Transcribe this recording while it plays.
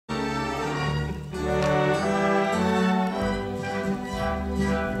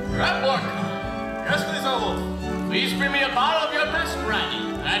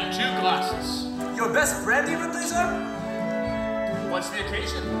glasses. Your best brandy, Blazer? What's the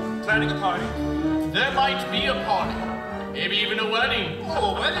occasion? Planning a party? There might be a party. Maybe even a wedding.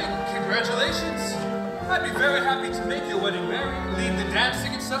 Oh, a wedding? Congratulations. I'd be very happy to make your wedding merry, lead the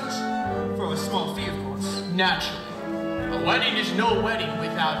dancing and such. For a small fee, of course. Naturally. A wedding is no wedding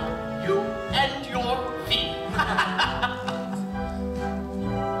without you and your fee.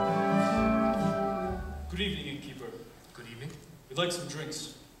 Good evening, innkeeper. Good evening. We'd like some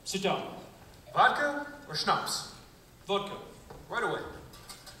drinks. Sit down. Vodka or schnapps? Vodka. Right away.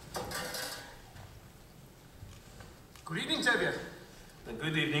 Good evening, Tevye.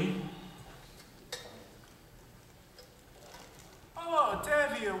 Good evening. Oh,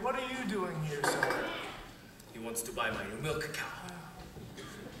 Tevye, what are you doing here, sir? He wants to buy my new milk cow.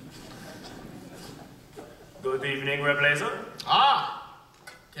 Good evening, Reblazer. Ah,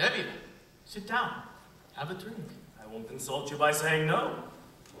 Tevye, sit down. Have a drink. I won't insult you by saying no.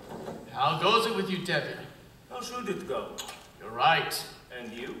 How goes it with you, Tevye? How should it go? You're right.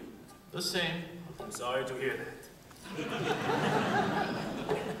 And you? The same. I'm sorry to hear that.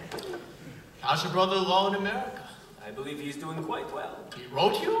 How's your brother-in-law in America? I believe he's doing quite well. He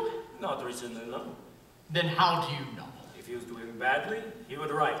wrote you? Not recently, no. Then how do you know? If he was doing badly, he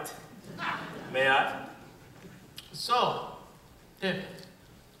would write. May I? So, David,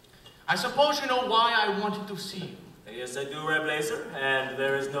 I suppose you know why I wanted to see you. Yes, I do, Reblazer, and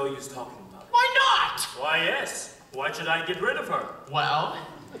there is no use talking about it. Why not? Why, yes. Why should I get rid of her? Well,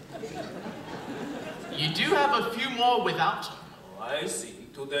 you do have a few more without her. Oh, I see.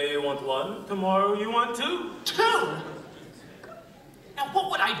 Today you want one, tomorrow you want two. Two? Now, what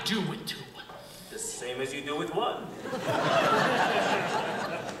would I do with two? The same as you do with one.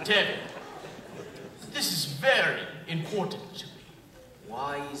 David, this is very important to me.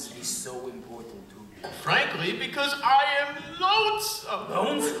 Why is this so important to you? Frankly, because I am lonesome.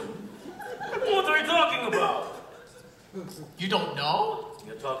 Lonesome? What are you talking about? You don't know?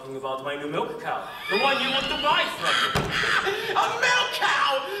 You're talking about my new milk cow. The one you want to buy from me. A milk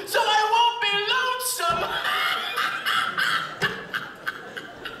cow, so I won't be lonesome.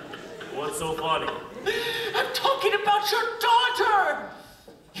 What's so funny? I'm talking about your daughter.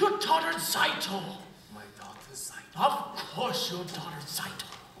 Your daughter, Zaito. My daughter, Zaito. Of course, your daughter, Zaito.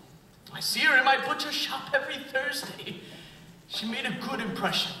 I see her in my butcher shop every Thursday. She made a good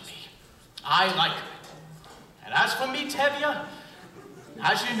impression on me. I like her. And as for me, Tevye,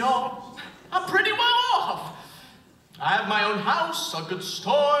 as you know, I'm pretty well off. I have my own house, a good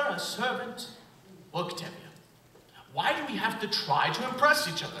store, a servant. Look, Tevye, why do we have to try to impress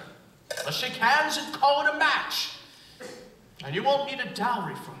each other? Let's shake hands and call it a match. And you won't need a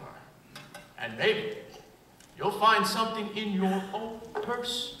dowry from her. And maybe you'll find something in your own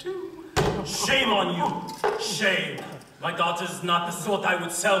purse, too. Shame on you. Shame. My daughter's not the sort I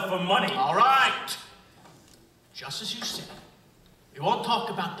would sell for money. All right. Just as you said, we won't talk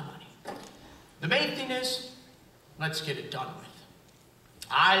about the money. The main thing is, let's get it done with.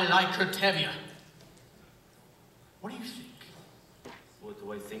 I like her, Tevye. What do you think? What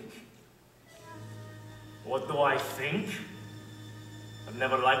do I think? What do I think? I've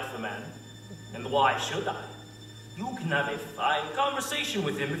never liked the man. And why should I? You can have a fine conversation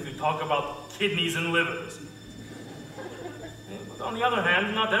with him if you talk about kidneys and livers. But on the other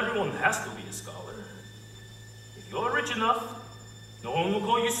hand, not everyone has to be a scholar. If you're rich enough, no one will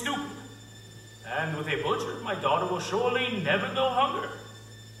call you stupid. And with a butcher, my daughter will surely never know hunger.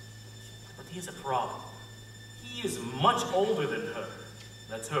 But here's a problem. He is much older than her.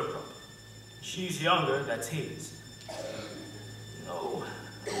 That's her problem. She's younger, that's his. No,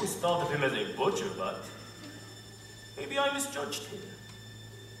 I always thought of him as a butcher, but maybe I misjudged him.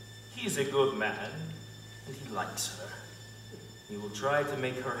 He's a good man, and he likes her. He will try to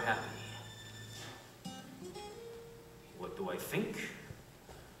make her happy. What do I think?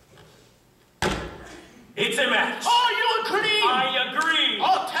 It's a match! Oh, you agree? I agree!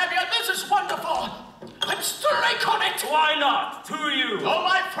 Oh, Tevye, this is wonderful! Let's strike on it! Why not? To you! Oh,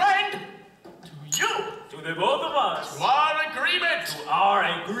 my friend! To you! To the both of us! To our agreement! To our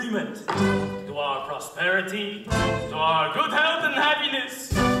agreement! To our prosperity! To our good health and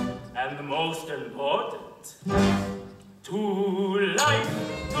happiness! And the most important, to life,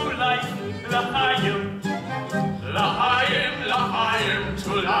 l'chaim,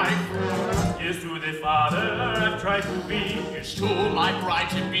 to life. Here's to the father I've tried to be. Here's to my bride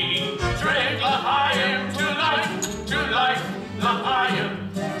to be. Drink l'chaim, to life, l'chaim, to life.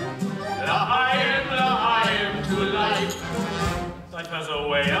 Life has a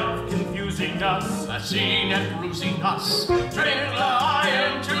way of confusing us, Blessing and bruising us. Drink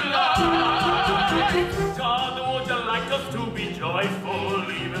l'chaim to life. God would like us to be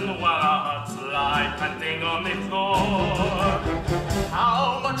joyful even while our hearts lie panting on the floor.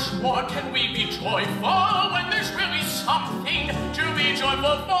 How much more can we be joyful when there's really something to be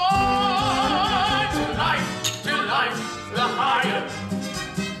joyful for? To life, the higher.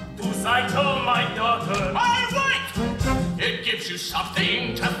 As I told my daughter, My wife! It gives you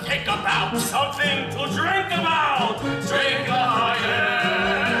something to think about. something to drink about. Drink the higher.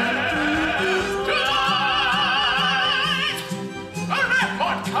 To life! A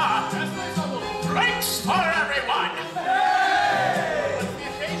record car. Drinks for everyone.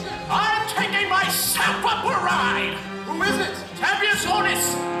 I'm taking myself up a ride. Who is it? Tavius Otis.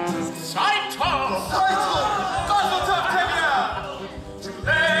 Saito.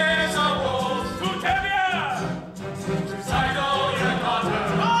 There's a wolf. To Tevye! Saito, your daughter.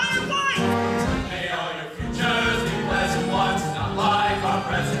 My wife. May all your futures be pleasant ones, not like our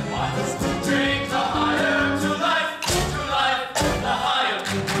present ones. Drink the higher to life, the higher.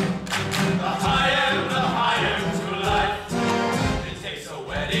 The higher to life. It takes a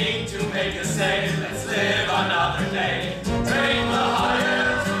wedding to make us say, let's live another day.